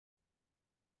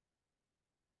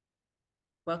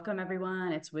Welcome,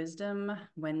 everyone. It's Wisdom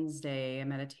Wednesday, a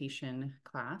meditation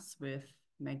class with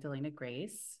Magdalena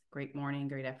Grace. Great morning,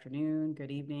 great afternoon,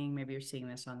 good evening. Maybe you're seeing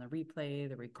this on the replay,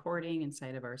 the recording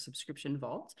inside of our subscription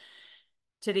vault.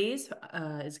 Today's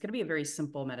is going to be a very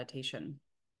simple meditation.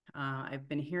 I've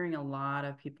been hearing a lot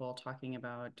of people talking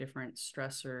about different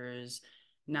stressors,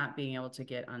 not being able to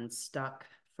get unstuck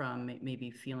from maybe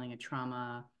feeling a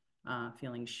trauma,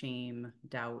 feeling shame,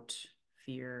 doubt,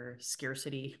 fear,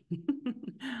 scarcity.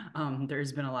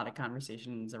 There's been a lot of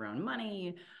conversations around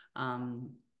money.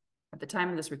 At the time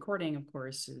of this recording, of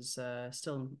course, is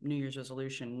still New Year's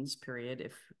resolutions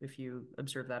period. If you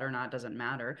observe that or not, doesn't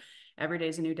matter. Every day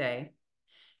is a new day.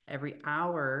 Every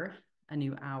hour, a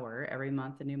new hour. Every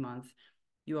month, a new month.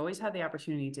 You always have the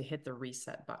opportunity to hit the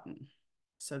reset button.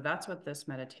 So that's what this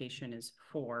meditation is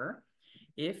for.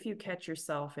 If you catch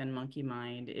yourself in monkey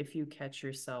mind, if you catch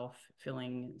yourself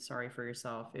feeling sorry for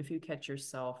yourself, if you catch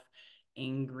yourself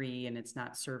angry and it's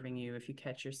not serving you, if you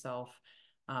catch yourself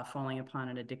falling upon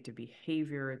an addictive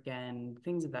behavior again,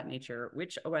 things of that nature,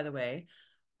 which, oh, by the way,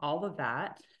 all of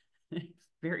that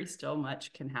very still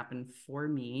much can happen for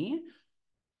me.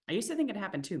 I used to think it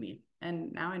happened to me,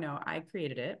 and now I know I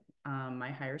created it.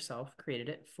 My higher self created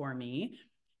it for me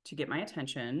to get my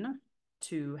attention,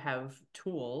 to have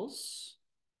tools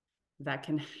that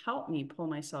can help me pull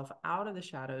myself out of the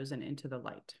shadows and into the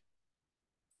light.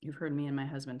 You've heard me and my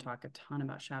husband talk a ton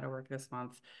about shadow work this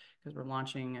month because we're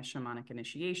launching a shamanic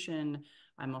initiation.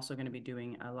 I'm also going to be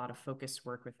doing a lot of focus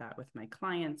work with that with my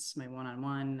clients, my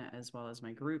one-on-one, as well as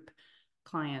my group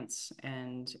clients.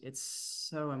 And it's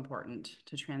so important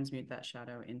to transmute that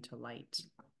shadow into light.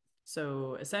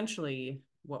 So essentially,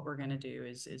 what we're going to do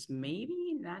is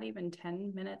maybe not even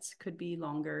 10 minutes, could be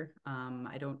longer.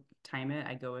 I don't time it.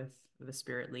 I go with the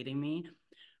spirit leading me.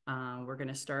 We're going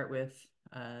to start with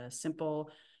a simple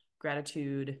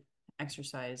gratitude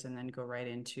exercise and then go right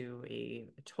into a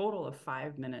total of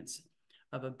 5 minutes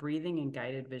of a breathing and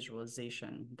guided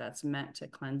visualization that's meant to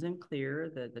cleanse and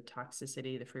clear the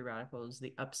toxicity, the free radicals,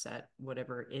 the upset,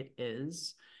 whatever it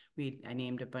is. I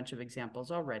named a bunch of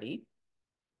examples already.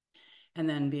 And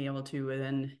then be able to,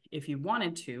 then if you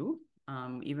wanted to,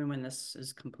 even when this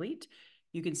is complete,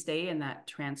 you can stay in that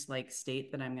trance-like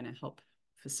state that I'm going to help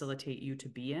facilitate you to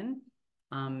be in,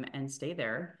 and stay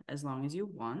there as long as you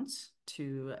want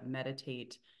to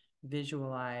meditate,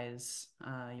 visualize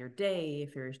your day.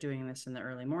 If you're doing this in the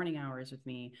early morning hours with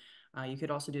me, you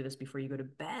could also do this before you go to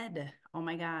bed. Oh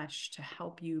my gosh, to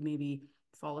help you maybe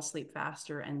fall asleep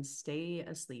faster and stay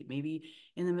asleep. Maybe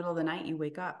in the middle of the night, you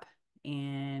wake up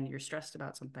and you're stressed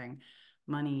about something,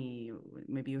 money,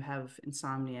 maybe you have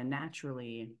insomnia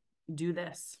naturally, do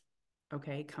this.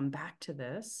 Okay, come back to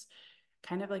this,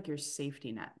 kind of like your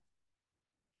safety net.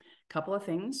 Couple of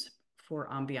things for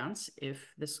ambiance if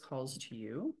this calls to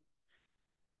you.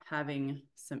 Having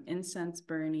some incense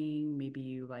burning, maybe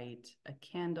you light a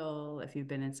candle. If you've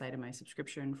been inside of my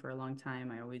subscription for a long time,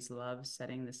 I always love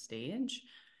setting the stage.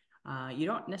 You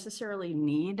don't necessarily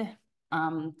need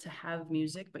to have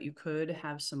music, but you could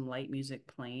have some light music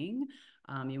playing.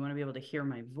 You want to be able to hear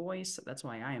my voice. That's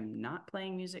why I am not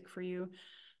playing music for you.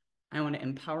 I want to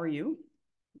empower you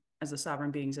as the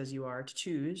sovereign beings as you are to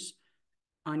choose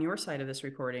on your side of this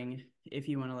recording if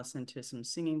you want to listen to some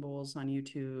singing bowls on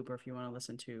YouTube, or if you want to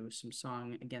listen to some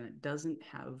song, again, that doesn't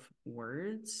have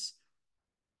words,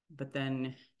 but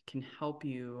then can help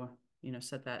you,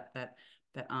 set that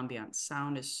ambiance.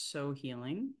 Sound is so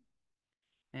healing.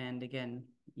 And again,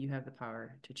 you have the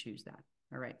power to choose that.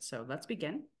 All right, so let's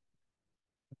begin.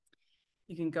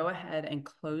 You can go ahead and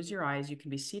close your eyes. You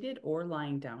can be seated or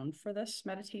lying down for this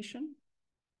meditation.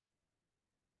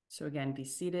 So again, be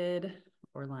seated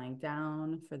or lying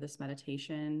down for this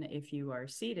meditation. If you are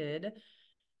seated,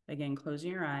 again, closing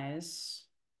your eyes,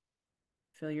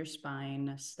 feel your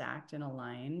spine stacked and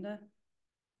aligned.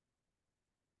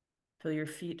 Feel your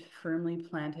feet firmly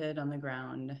planted on the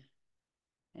ground,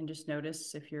 and just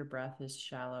notice if your breath is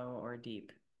shallow or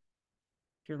deep.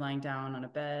 If you're lying down on a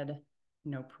bed,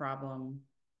 no problem.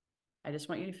 I just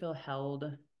want you to feel held.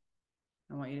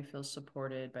 I want you to feel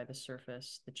supported by the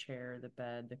surface, the chair, the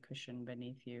bed, the cushion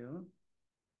beneath you.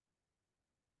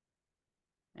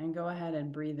 And go ahead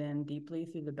and breathe in deeply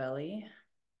through the belly.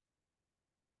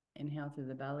 Inhale through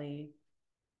the belly,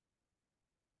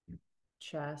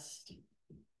 chest.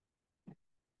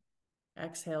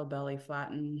 Exhale, belly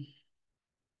flatten,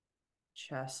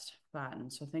 chest flatten.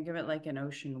 So think of it like an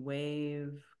ocean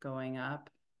wave going up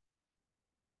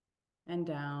and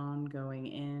down, going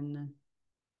in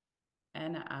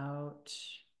and out.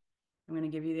 I'm going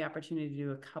to give you the opportunity to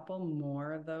do a couple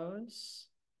more of those.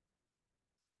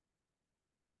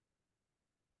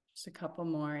 Just a couple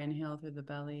more. Inhale through the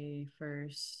belly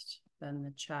first, then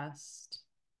the chest.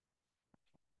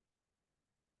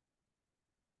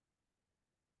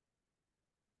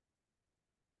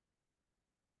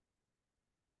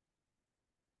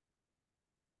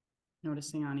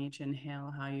 Noticing on each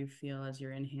inhale how you feel as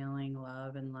you're inhaling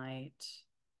love and light.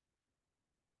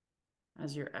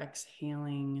 As you're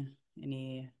exhaling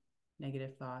any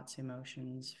negative thoughts,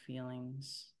 emotions,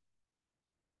 feelings.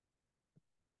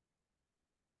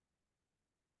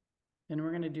 Then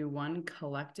we're going to do one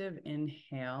collective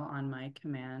inhale on my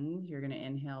command. You're going to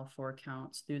inhale 4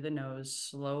 counts through the nose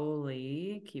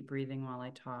slowly. Keep breathing while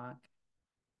I talk.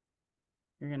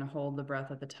 You're going to hold the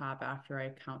breath at the top after I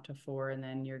count to 4, and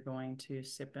then you're going to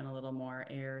sip in a little more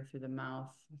air through the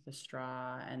mouth with the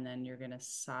straw, and then you're going to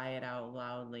sigh it out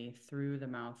loudly through the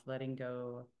mouth, letting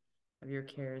go of your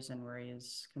cares and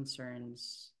worries,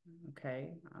 concerns.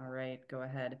 Okay, all right, go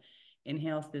ahead.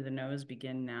 Inhale through the nose,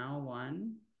 begin now.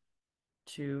 1,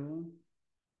 2,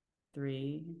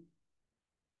 3,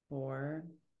 4.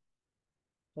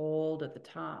 Hold at the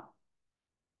top.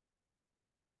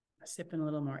 Sip in a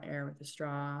little more air with the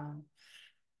straw.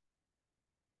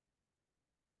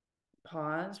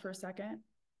 Pause for a second.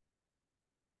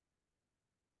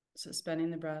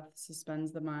 Suspending the breath,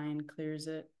 suspends the mind, clears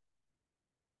it,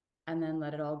 and then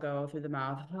let it all go through the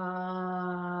mouth.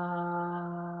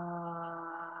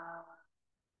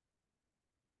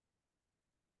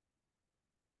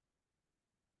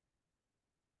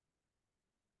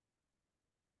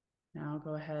 Now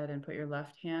go ahead and put your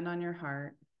left hand on your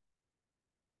heart.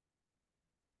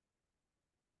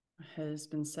 It has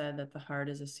been said that the heart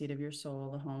is the seat of your soul,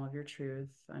 the home of your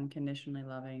truth, unconditionally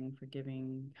loving,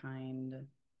 forgiving, kind,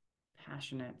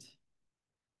 passionate.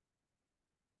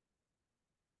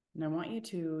 And I want you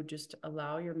to just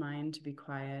allow your mind to be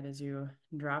quiet as you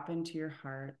drop into your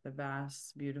heart the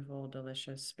vast, beautiful,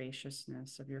 delicious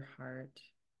spaciousness of your heart,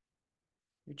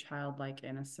 your childlike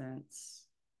innocence.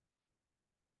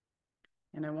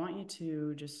 And I want you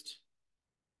to just,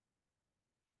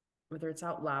 whether it's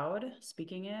out loud,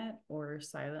 speaking it, or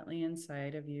silently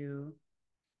inside of you,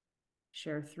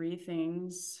 share 3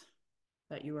 things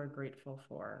that you are grateful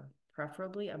for,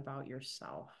 preferably about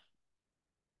yourself.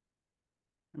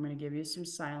 I'm going to give you some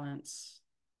silence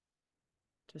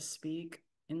to speak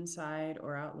inside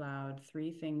or out loud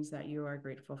 3 things that you are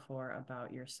grateful for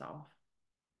about yourself.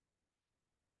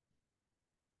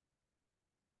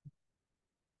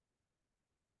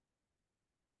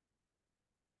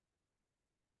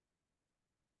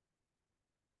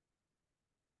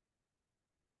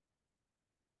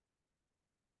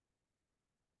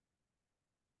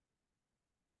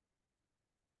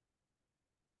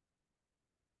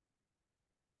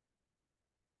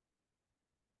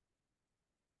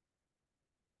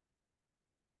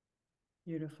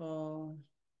 Beautiful.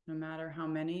 No matter how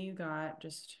many you got,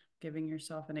 just giving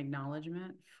yourself an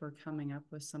acknowledgement for coming up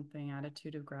with something.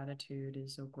 Attitude of gratitude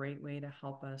is a great way to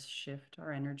help us shift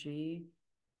our energy.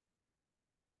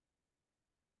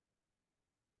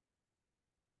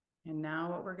 And now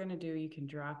what we're going to do, you can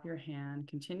drop your hand,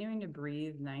 continuing to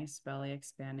breathe nice belly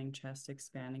expanding, chest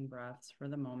expanding breaths for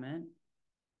the moment.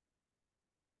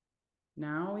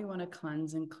 Now we want to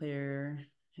cleanse and clear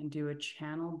and do a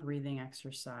channel breathing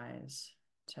exercise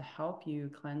to help you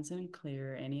cleanse and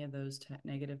clear any of those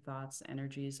negative thoughts,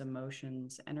 energies,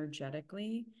 emotions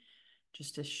energetically,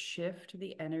 just to shift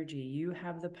the energy. You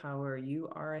have the power. You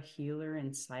are a healer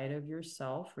inside of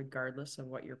yourself, regardless of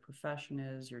what your profession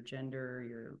is, your gender,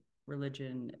 your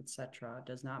religion, etc.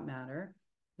 Does not matter.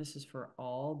 This is for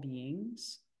all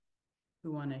beings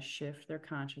who want to shift their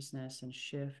consciousness and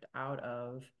shift out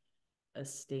of a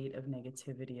state of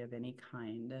negativity of any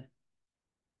kind.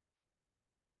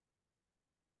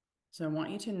 So I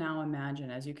want you to now imagine,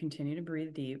 as you continue to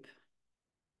breathe deep,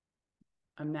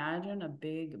 imagine a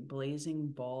big blazing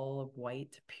ball of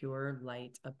white, pure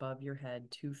light above your head,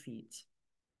 2 feet.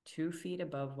 2 feet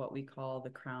above what we call the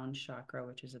crown chakra,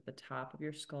 which is at the top of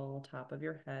your skull, top of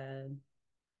your head.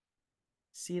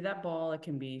 See that ball? It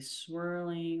can be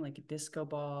swirling like a disco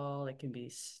ball. It can be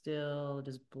still,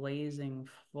 just blazing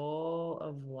full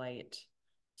of light.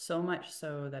 So much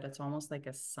so that it's almost like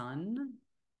a sun.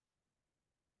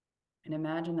 And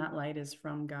imagine that light is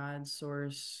from God,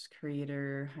 source,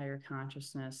 creator, higher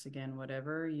consciousness. Again,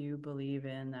 whatever you believe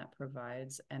in that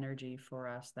provides energy for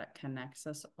us, that connects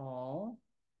us all.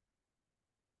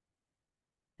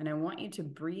 And I want you to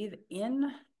breathe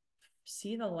in.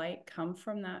 See the light come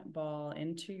from that ball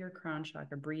into your crown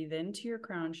chakra. Breathe into your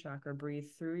crown chakra. Breathe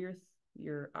through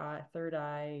your third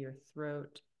eye, your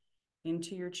throat,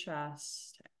 into your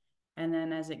chest. And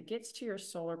then as it gets to your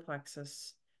solar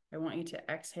plexus, I want you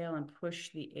to exhale and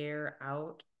push the air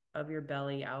out of your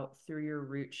belly, out through your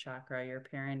root chakra, your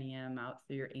perineum, out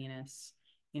through your anus,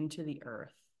 into the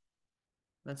earth.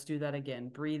 Let's do that again.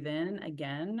 Breathe in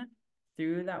again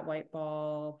through that white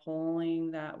ball,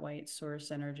 pulling that white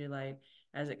source energy light.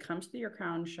 As it comes to your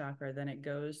crown chakra, then it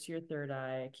goes to your third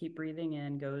eye. Keep breathing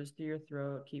in, goes through your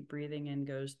throat. Keep breathing in,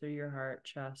 goes through your heart,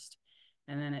 chest.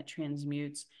 And then it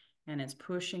transmutes and it's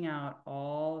pushing out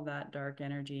all of that dark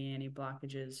energy, any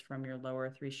blockages from your lower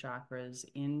three chakras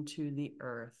into the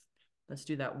earth. Let's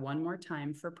do that one more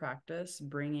time for practice,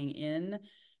 bringing in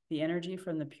the energy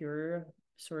from the pure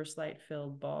source light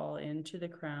filled ball into the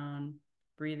crown,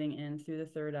 breathing in through the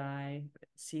third eye,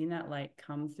 seeing that light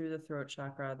come through the throat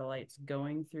chakra, the light's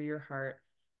going through your heart.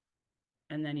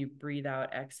 And then you breathe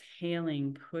out,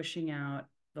 exhaling, pushing out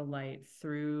the light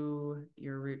through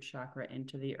your root chakra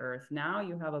into the earth. Now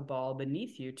you have a ball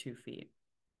beneath you 2 feet.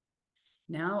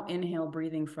 Now inhale,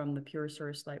 breathing from the pure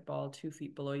source light ball 2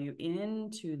 feet below you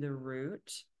into the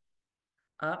root,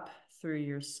 up through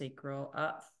your sacral,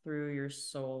 up through your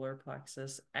solar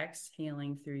plexus,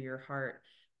 exhaling through your heart,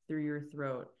 through your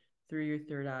throat, through your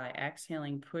third eye,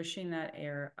 exhaling, pushing that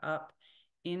air up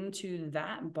into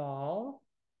that ball.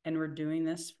 And we're doing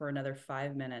this for another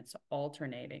 5 minutes,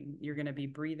 alternating. You're going to be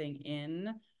breathing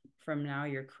in from now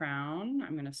your crown.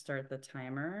 I'm going to start the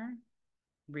timer.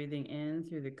 Breathing in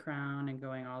through the crown and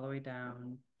going all the way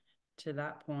down to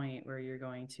that point where you're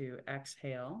going to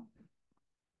exhale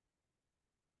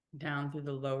down through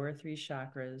the lower three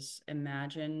chakras.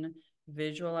 Imagine,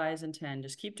 visualize, intend.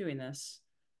 Just keep doing this.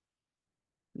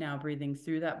 Now breathing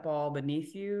through that ball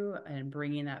beneath you and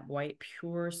bringing that white,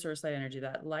 pure source light energy.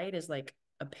 That light is like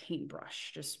a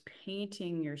paintbrush, just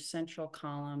painting your central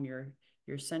column,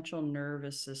 your central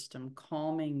nervous system,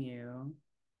 calming you.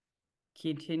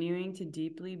 Continuing to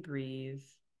deeply breathe,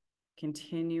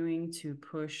 continuing to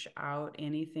push out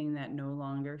anything that no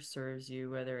longer serves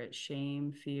you, whether it's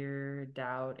shame, fear,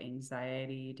 doubt,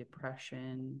 anxiety,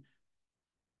 depression,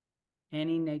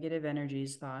 any negative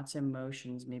energies, thoughts,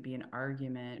 emotions, maybe an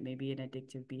argument, maybe an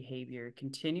addictive behavior.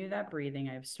 Continue that breathing.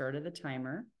 I've started the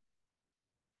timer.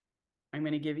 I'm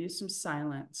going to give you some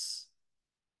silence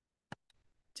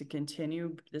to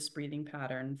continue this breathing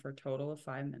pattern for a total of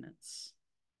 5 minutes.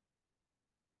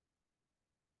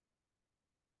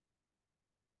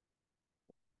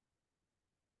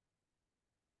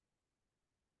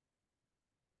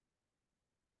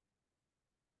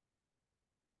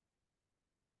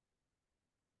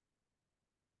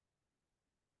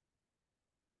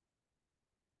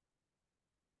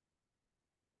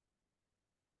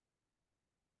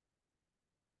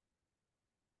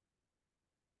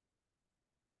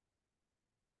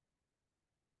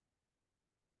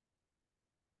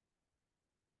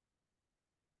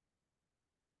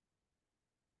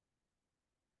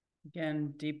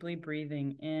 Again, deeply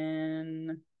breathing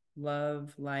in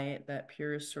love, light, that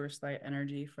pure source light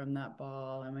energy from that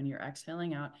ball. And when you're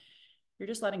exhaling out, you're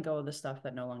just letting go of the stuff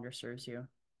that no longer serves you.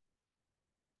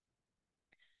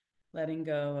 Letting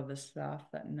go of the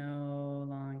stuff that no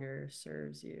longer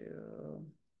serves you.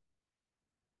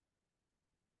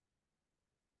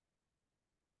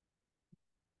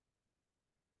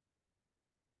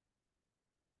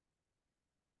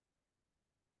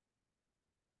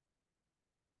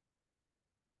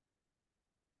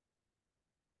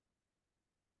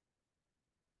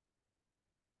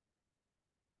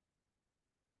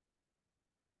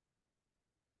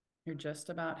 You're just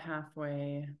about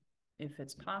halfway. If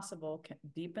it's possible,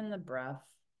 deepen the breath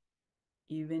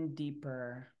even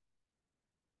deeper.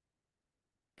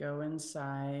 Go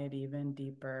inside even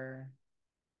deeper.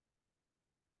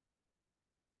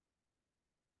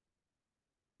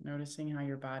 Noticing how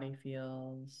your body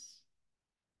feels.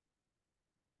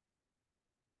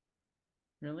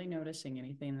 Really noticing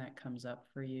anything that comes up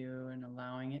for you and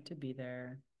allowing it to be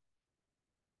there.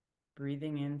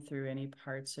 Breathing in through any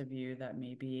parts of you that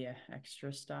may be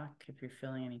extra stuck. If you're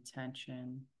feeling any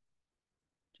tension,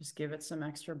 just give it some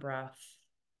extra breath,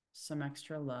 some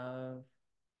extra love.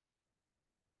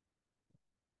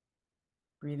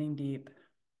 Breathing deep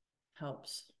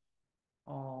helps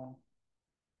all.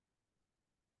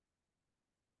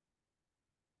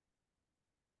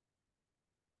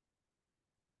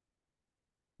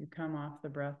 You come off the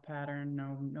breath pattern,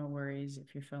 no worries.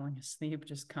 If you're feeling asleep,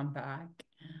 just come back.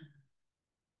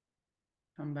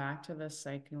 Come back to the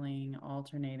cycling,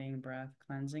 alternating breath,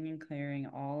 cleansing and clearing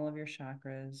all of your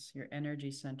chakras, your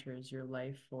energy centers, your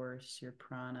life force, your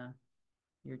prana,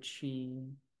 your chi.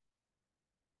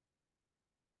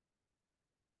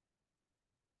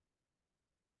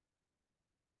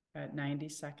 At 90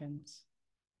 seconds.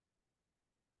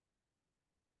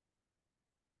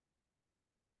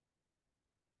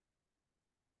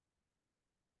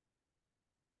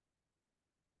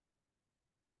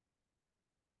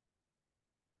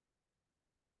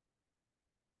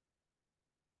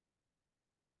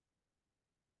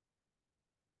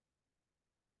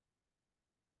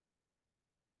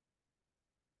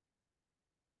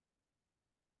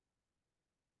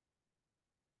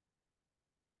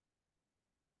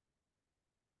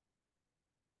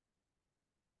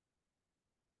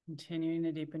 Continuing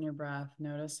to deepen your breath,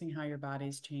 noticing how your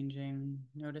body's changing.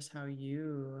 Notice how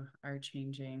you are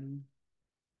changing,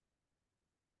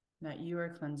 that you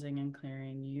are cleansing and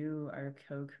clearing. You are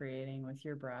co-creating with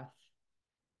your breath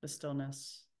the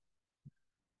stillness,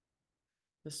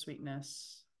 the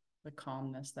sweetness, the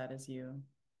calmness that is you.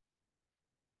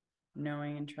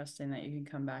 Knowing and trusting that you can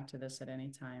come back to this at any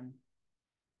time.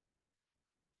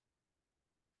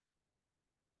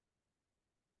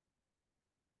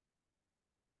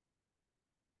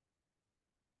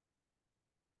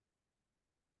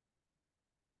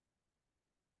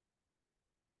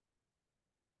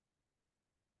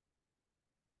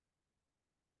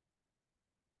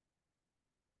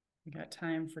 We got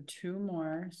time for two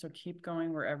more, so keep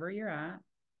going wherever you're at,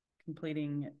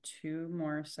 completing two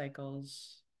more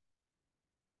cycles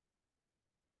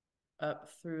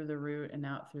up through the root and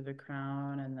out through the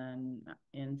crown, and then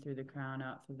in through the crown,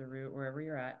 out through the root, wherever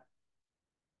you're at.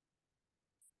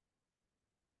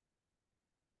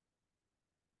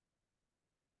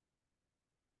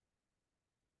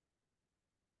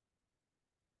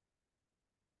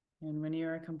 And when you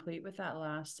are complete with that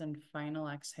last and final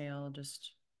exhale,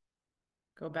 just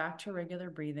go back to regular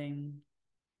breathing.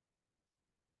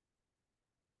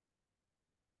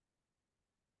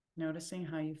 Noticing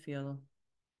how you feel.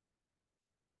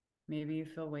 Maybe you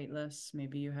feel weightless.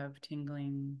 Maybe you have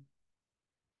tingling.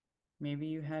 Maybe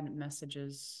you had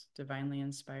messages divinely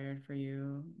inspired for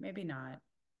you. Maybe not.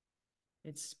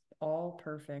 It's all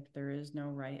perfect. There is no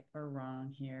right or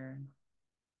wrong here.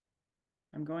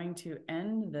 I'm going to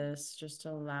end this just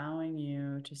allowing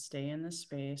you to stay in the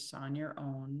space on your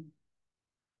own,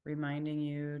 reminding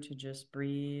you to just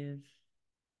breathe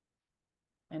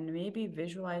and maybe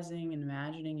visualizing and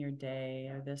imagining your day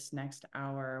or this next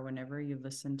hour whenever you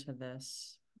listen to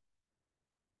this.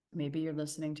 Maybe you're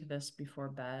listening to this before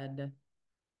bed,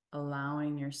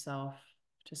 allowing yourself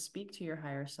to speak to your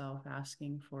higher self,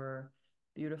 asking for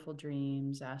beautiful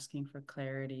dreams, asking for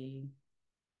clarity.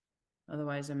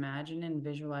 Otherwise, imagine and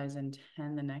visualize and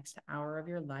intend the next hour of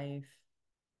your life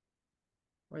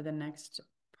or the next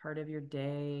part of your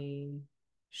day,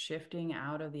 shifting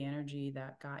out of the energy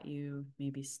that got you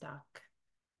maybe stuck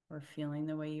or feeling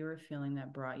the way you were feeling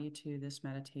that brought you to this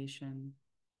meditation.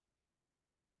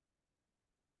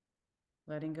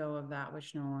 Letting go of that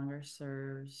which no longer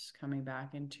serves, coming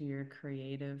back into your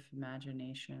creative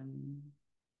imagination,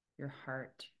 your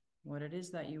heart, what it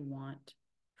is that you want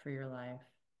for your life,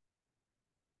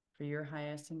 for your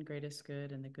highest and greatest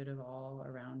good and the good of all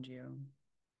around you.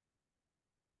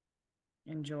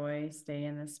 Enjoy, stay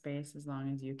in this space as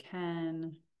long as you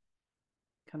can.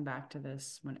 Come back to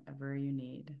this whenever you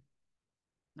need.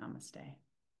 Namaste.